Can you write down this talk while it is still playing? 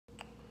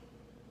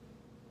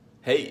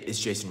Hey, it's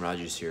Jason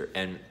Rogers here,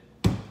 and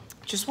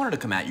just wanted to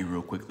come at you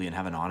real quickly and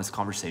have an honest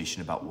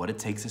conversation about what it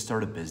takes to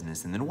start a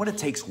business and then what it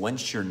takes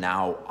once you're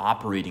now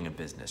operating a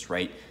business,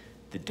 right?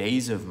 The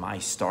days of my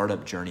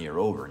startup journey are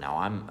over. Now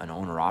I'm an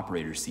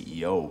owner-operator,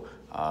 CEO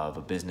of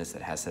a business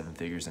that has 7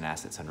 figures in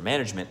assets under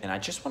management, and I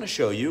just want to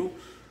show you,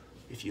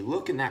 if you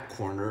look in that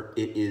corner,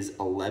 it is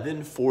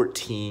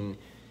 11:14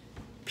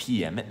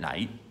 p.m. at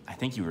night. I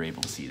think you were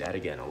able to see that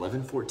again,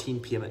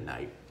 11:14 p.m. at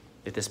night.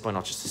 At this point,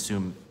 I'll just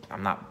assume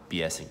I'm not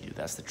BSing you.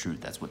 That's the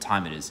truth. That's what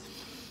time it is.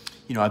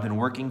 You know, I've been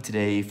working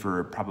today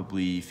for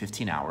probably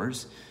 15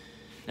 hours.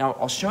 Now,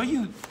 I'll show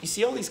you, you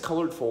see all these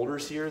colored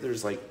folders here?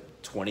 There's like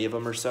 20 of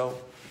them or so.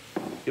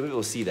 You'll be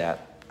able to see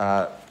that.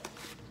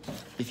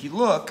 If you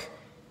look,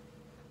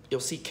 you'll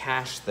see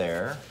cash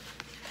there.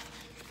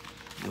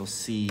 You'll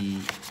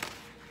see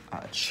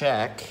a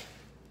check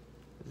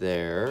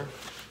there.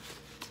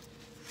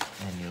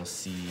 And you'll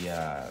see,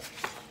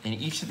 in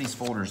each of these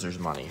folders, there's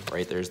money,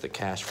 right? There's the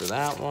cash for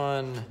that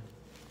one.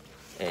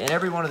 And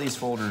every one of these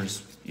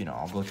folders, you know,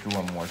 I'll go through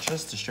one more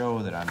just to show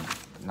that I'm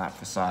not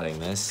facading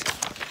this.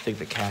 I think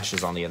the cash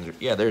is on the end.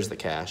 Yeah, there's the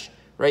cash,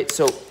 right?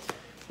 So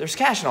there's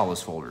cash in all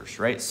those folders,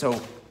 right?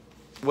 So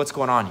what's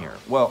going on here?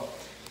 Well,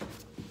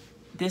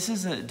 this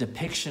is a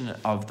depiction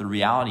of the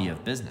reality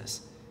of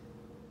business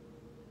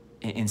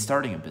in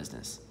starting a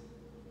business.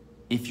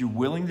 If you're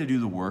willing to do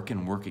the work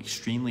and work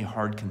extremely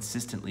hard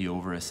consistently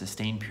over a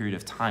sustained period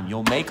of time,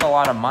 you'll make a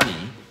lot of money,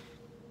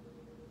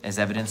 as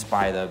evidenced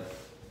by the,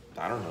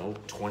 I don't know,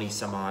 20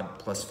 some odd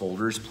plus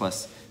folders,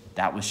 plus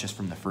that was just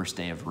from the first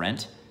day of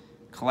rent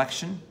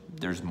collection.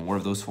 There's more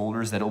of those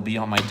folders that'll be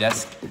on my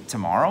desk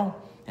tomorrow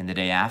and the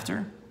day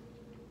after,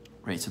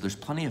 right? So there's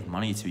plenty of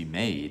money to be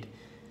made,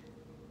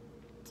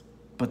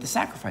 but the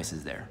sacrifice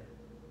is there.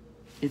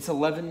 It's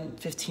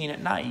 11:15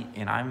 at night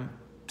and I'm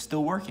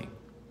still working.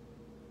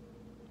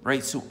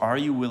 Right, so are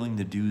you willing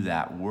to do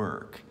that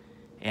work?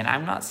 And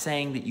I'm not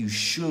saying that you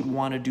should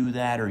want to do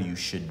that or you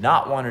should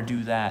not want to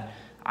do that.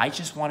 I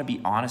just want to be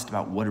honest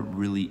about what it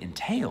really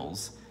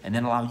entails and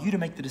then allow you to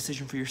make the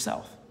decision for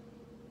yourself.